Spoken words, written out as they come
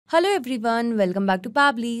Hello everyone, welcome back to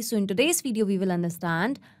Pabbly. So in today's video, we will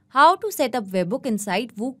understand how to set up Webhook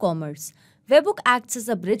inside WooCommerce. Webhook acts as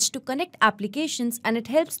a bridge to connect applications and it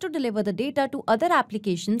helps to deliver the data to other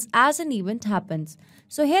applications as an event happens.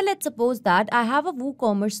 So here let's suppose that I have a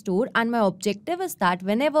WooCommerce store and my objective is that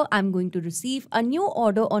whenever I'm going to receive a new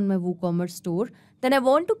order on my WooCommerce store, then I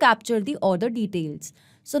want to capture the order details.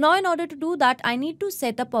 So now in order to do that, I need to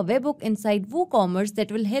set up a webhook inside WooCommerce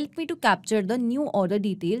that will help me to capture the new order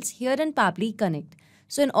details here in Pabbly Connect.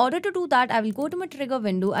 So in order to do that, I will go to my trigger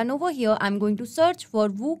window and over here, I'm going to search for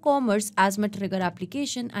WooCommerce as my trigger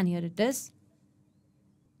application and here it is.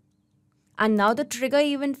 And now the trigger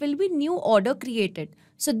event will be new order created.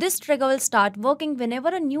 So this trigger will start working whenever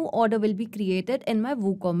a new order will be created in my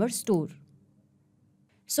WooCommerce store.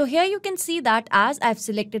 So here you can see that as I've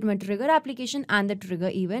selected my trigger application and the trigger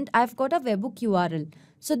event, I've got a webhook URL.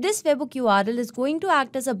 So this webhook URL is going to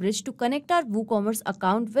act as a bridge to connect our WooCommerce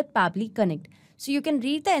account with Pabbly Connect. So you can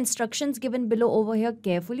read the instructions given below over here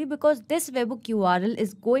carefully because this webhook URL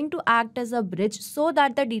is going to act as a bridge so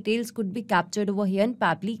that the details could be captured over here in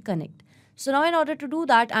Pabbly Connect. So now in order to do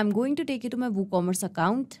that, I'm going to take you to my WooCommerce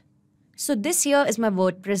account. So this here is my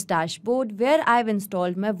WordPress dashboard where I've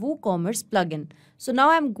installed my WooCommerce plugin. So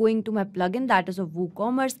now I'm going to my plugin that is of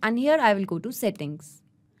WooCommerce and here I will go to settings.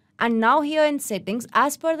 And now here in settings,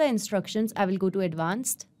 as per the instructions, I will go to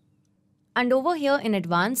advanced. And over here in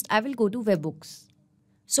advanced, I will go to webhooks.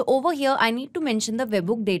 So over here, I need to mention the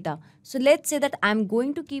webhook data. So let's say that I'm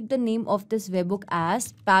going to keep the name of this webhook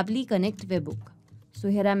as Pabbly Connect webhook. So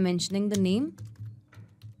here I'm mentioning the name.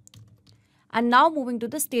 And now moving to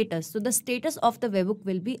the status. So the status of the webhook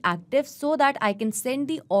will be active so that I can send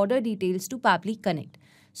the order details to Pabbly Connect.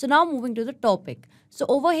 So now moving to the topic. So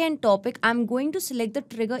over here in topic, I'm going to select the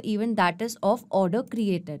trigger event that is of order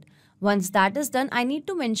created. Once that is done, I need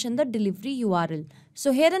to mention the delivery URL.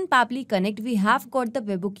 So here in Pabbly Connect, we have got the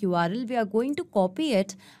webhook URL. We are going to copy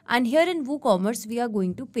it and here in WooCommerce, we are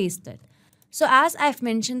going to paste it. So as I've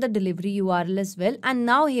mentioned the delivery URL as well, and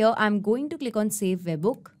now here I'm going to click on Save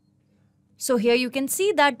Webhook. So here you can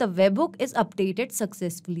see that the webhook is updated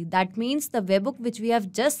successfully. That means the webhook which we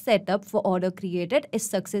have just set up for order created is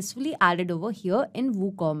successfully added over here in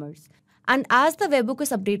WooCommerce. And as the webhook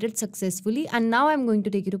is updated successfully, and now I'm going to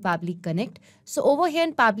take you to Pabbly Connect. So over here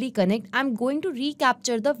in Pabbly Connect, I'm going to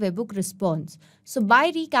recapture the webhook response. So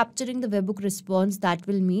by recapturing the webhook response, that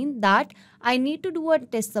will mean that I need to do a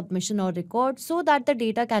test submission or record so that the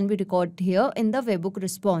data can be recorded here in the webhook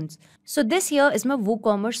response. So this here is my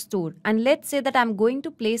WooCommerce store. And let's say that I'm going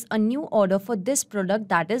to place a new order for this product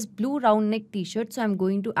that is blue round neck t-shirt. So I'm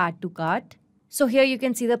going to add to cart. So here you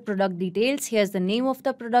can see the product details. Here's the name of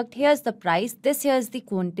the product. Here's the price. This here is the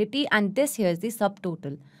quantity and this here is the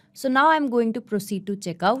subtotal. So now I'm going to proceed to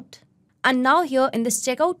checkout. And now here in this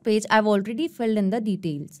checkout page, I've already filled in the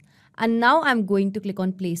details. And now I'm going to click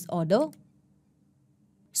on place order.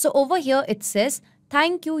 So over here it says,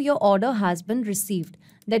 thank you, your order has been received.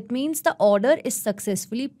 That means the order is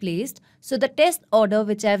successfully placed. So the test order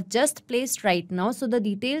which I've just placed right now, so the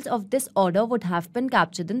details of this order would have been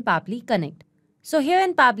captured in Pabbly Connect. So here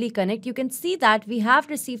in Pabbly Connect, you can see that we have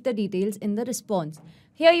received the details in the response.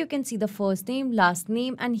 Here you can see the first name, last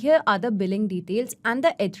name, and here are the billing details and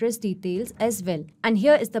the address details as well. And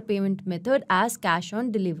here is the payment method as cash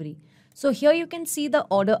on delivery. So here you can see the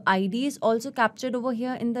order ID is also captured over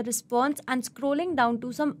here in the response and scrolling down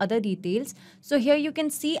to some other details. So here you can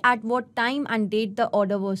see at what time and date the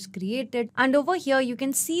order was created. And over here you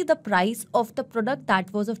can see the price of the product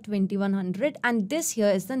that was of 2100 and this here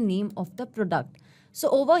is the name of the product. So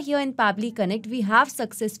over here in Pabbly Connect, we have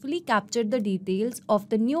successfully captured the details of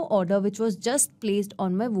the new order which was just placed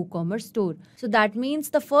on my WooCommerce store. So that means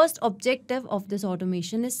the first objective of this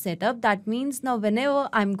automation is set up. That means now whenever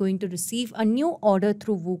I'm going to receive a new order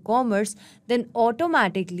through WooCommerce, then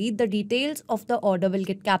automatically the details of the order will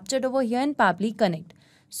get captured over here in Pabbly Connect.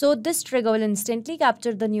 So this trigger will instantly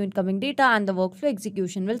capture the new incoming data and the workflow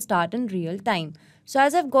execution will start in real time. So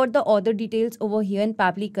as I've got the order details over here in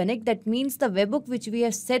Pabbly Connect, that means the webhook which we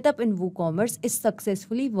have set up in WooCommerce is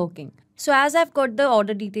successfully working. So as I've got the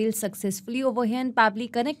order details successfully over here in Pabbly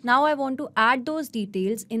Connect, now I want to add those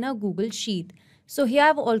details in a Google Sheet. So here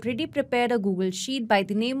I've already prepared a Google Sheet by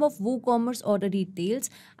the name of WooCommerce order details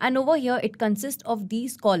and over here it consists of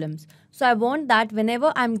these columns. So I want that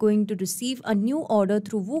whenever I'm going to receive a new order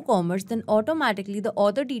through WooCommerce, then automatically the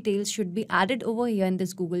order details should be added over here in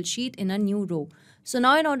this Google Sheet in a new row. So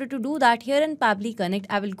now in order to do that, here in Pabbly Connect,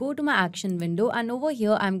 I will go to my action window and over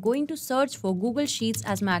here I'm going to search for Google Sheets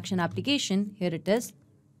as my action application. Here it is.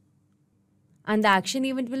 And the action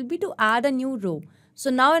event will be to add a new row. So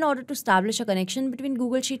now in order to establish a connection between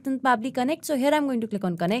Google Sheets and Pabbly Connect, so here I'm going to click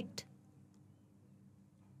on Connect.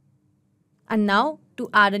 And now to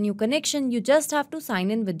add a new connection, you just have to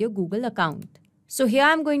sign in with your Google account. So here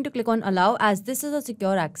I'm going to click on Allow as this is a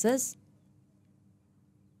secure access.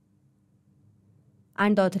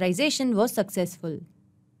 And the authorization was successful.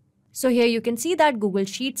 So here you can see that Google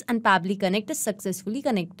Sheets and Pabbly Connect is successfully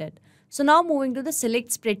connected. So now moving to the select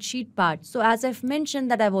spreadsheet part. So as I've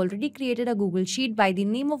mentioned that I've already created a Google Sheet by the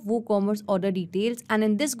name of WooCommerce order details, and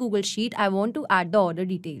in this Google Sheet I want to add the order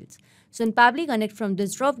details. So in Pabbly Connect, from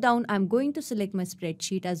this drop down I'm going to select my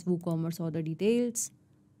spreadsheet as WooCommerce order details.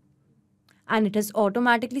 And it has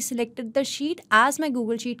automatically selected the sheet as my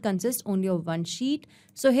Google Sheet consists only of one sheet.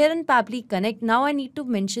 So here in Pabbly Connect, now I need to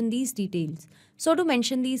mention these details. So to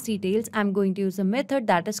mention these details, I'm going to use a method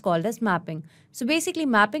that is called as mapping. So basically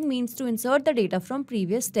mapping means to insert the data from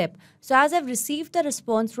previous step. So as I've received the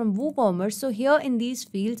response from WooCommerce, so here in these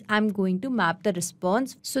fields, I'm going to map the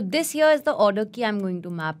response. So this here is the order key, I'm going to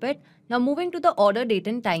map it. Now moving to the order date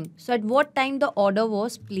and time. So at what time the order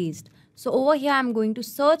was placed. So over here, I'm going to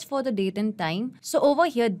search for the date and time. So over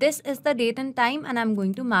here, this is the date and time and I'm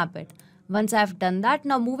going to map it. Once I've done that,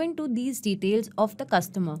 now moving to these details of the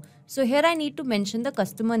customer. So here I need to mention the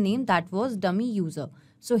customer name, that was dummy user.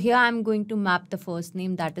 So here I'm going to map the first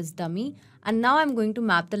name, that is dummy. And now I'm going to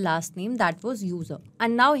map the last name, that was user.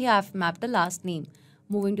 And now here I've mapped the last name.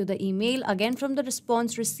 Moving to the email, again from the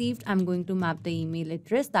response received, I'm going to map the email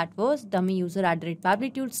address, that was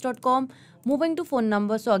dummyuser@pabblytools.com. Moving to phone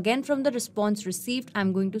number, so again from the response received,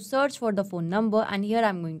 I'm going to search for the phone number and here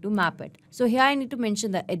I'm going to map it. So here I need to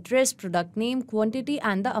mention the address, product name, quantity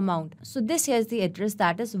and the amount. So this here is the address,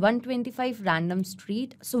 that is 125 Random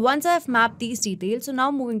Street. So once I have mapped these details, so now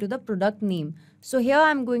moving to the product name. So here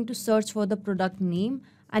I'm going to search for the product name.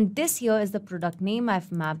 And this here is the product name, I've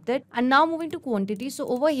mapped it. And now moving to quantity. So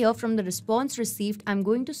over here from the response received, I'm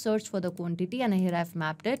going to search for the quantity and here I've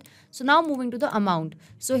mapped it. So now moving to the amount.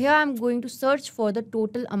 So here I'm going to search for the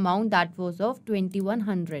total amount, that was of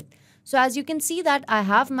 2100. So as you can see that I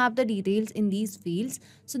have mapped the details in these fields.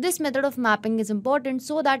 So this method of mapping is important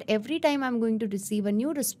so that every time I'm going to receive a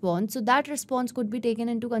new response, so that response could be taken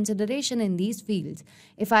into consideration in these fields.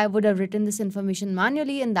 If I would have written this information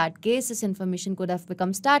manually, in that case, this information could have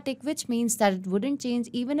become static, which means that it wouldn't change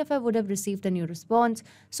even if I would have received a new response.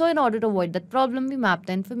 So in order to avoid that problem, we map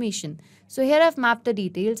the information. So here I've mapped the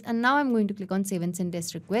details and now I'm going to click on Save and Send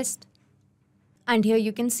Test Request. And here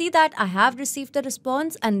you can see that I have received the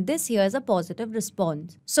response and this here is a positive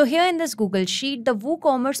response. So here in this Google Sheet, the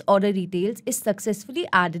WooCommerce order details is successfully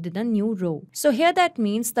added in a new row. So here that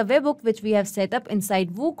means the webhook which we have set up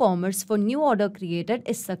inside WooCommerce for new order created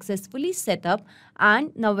is successfully set up,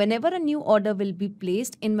 and now whenever a new order will be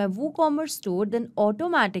placed in my WooCommerce store, then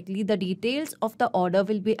automatically the details of the order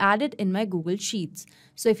will be added in my Google Sheets.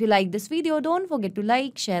 So if you like this video, don't forget to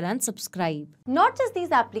like, share and subscribe. Not just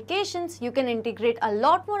these applications, you can integrate a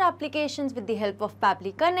lot more applications with the help of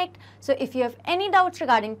Pabbly Connect. So if you have any doubts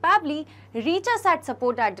regarding Pabbly, reach us at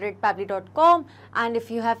support@pabbly.com, and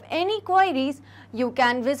if you have any queries, you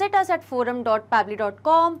can visit us at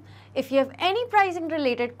forum.pabbly.com. If you have any pricing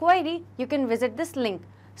related query, you can visit this link.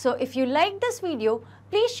 So if you like this video,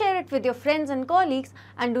 please share it with your friends and colleagues,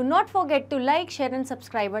 and do not forget to like, share and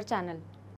subscribe our channel.